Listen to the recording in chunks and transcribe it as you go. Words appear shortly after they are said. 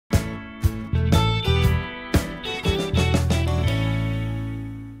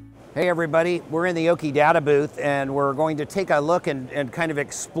Hey everybody, we're in the Oki Data booth and we're going to take a look and kind of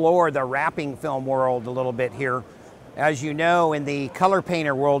explore the wrapping film world a little bit here. As you know, in the color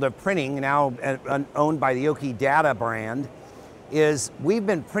painter world of printing, now owned by the Oki Data brand, we've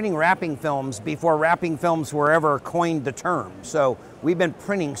been printing wrapping films before wrapping films were ever coined the term. So we've been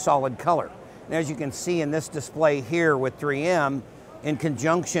printing solid color. And as you can see in this display here with 3M, in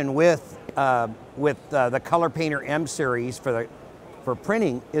conjunction with the Color Painter M series for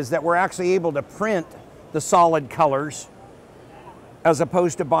printing, is that we're actually able to print the solid colors as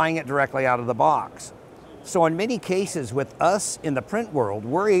opposed to buying it directly out of the box. So in many cases with us in the print world,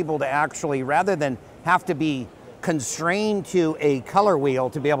 we're able to actually, rather than have to be constrained to a color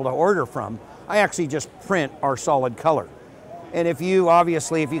wheel to be able to order from, I actually just print our solid color. And if you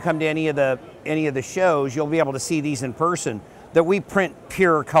come to any of the shows, you'll be able to see these in person, that we print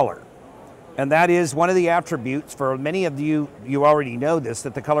pure color. And that is one of the attributes for many of you already know this,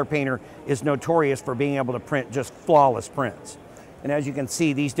 that the color painter is notorious for being able to print just flawless prints. And as you can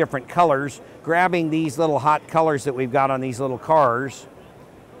see, these different colors, grabbing these little hot colors that we've got on these little cars,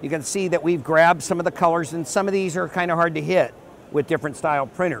 you can see that we've grabbed some of the colors, and some of these are kind of hard to hit with different style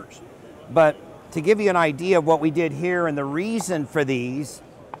printers. But to give you an idea of what we did here, and the reason for these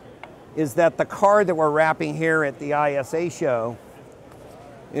is that the car that we're wrapping here at the ISA show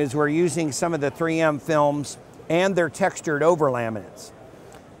is we're using some of the 3M films and their textured over laminates.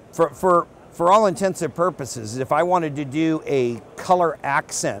 For all intensive purposes, if I wanted to do a color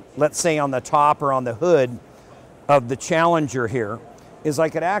accent, let's say on the top or on the hood of the Challenger here, is I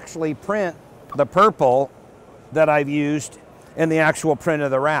could actually print the purple that I've used in the actual print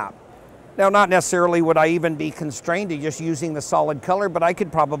of the wrap. Now, not necessarily would I even be constrained to just using the solid color, but I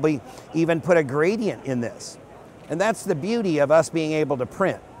could probably even put a gradient in this. And that's the beauty of us being able to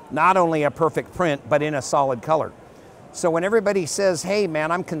print, not only a perfect print, but in a solid color. So when everybody says, hey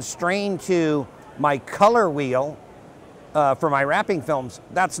man, I'm constrained to my color wheel for my wrapping films,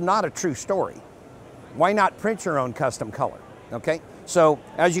 that's not a true story. Why not print your own custom color, okay? So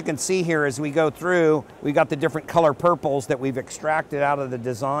as you can see here, as we go through, we got the different color purples that we've extracted out of the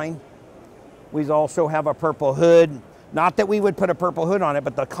design. We also have a purple hood. Not that we would put a purple hood on it,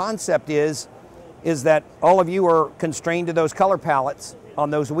 but the concept is that all of you are constrained to those color palettes on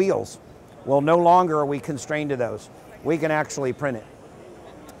those wheels. Well, no longer are we constrained to those. We can actually print it.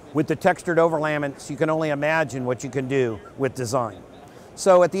 With the textured over laminates, you can only imagine what you can do with design.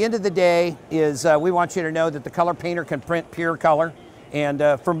 So at the end of the day we want you to know that the color painter can print pure color. And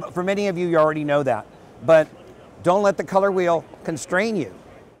for many of you, you already know that. But don't let the color wheel constrain you.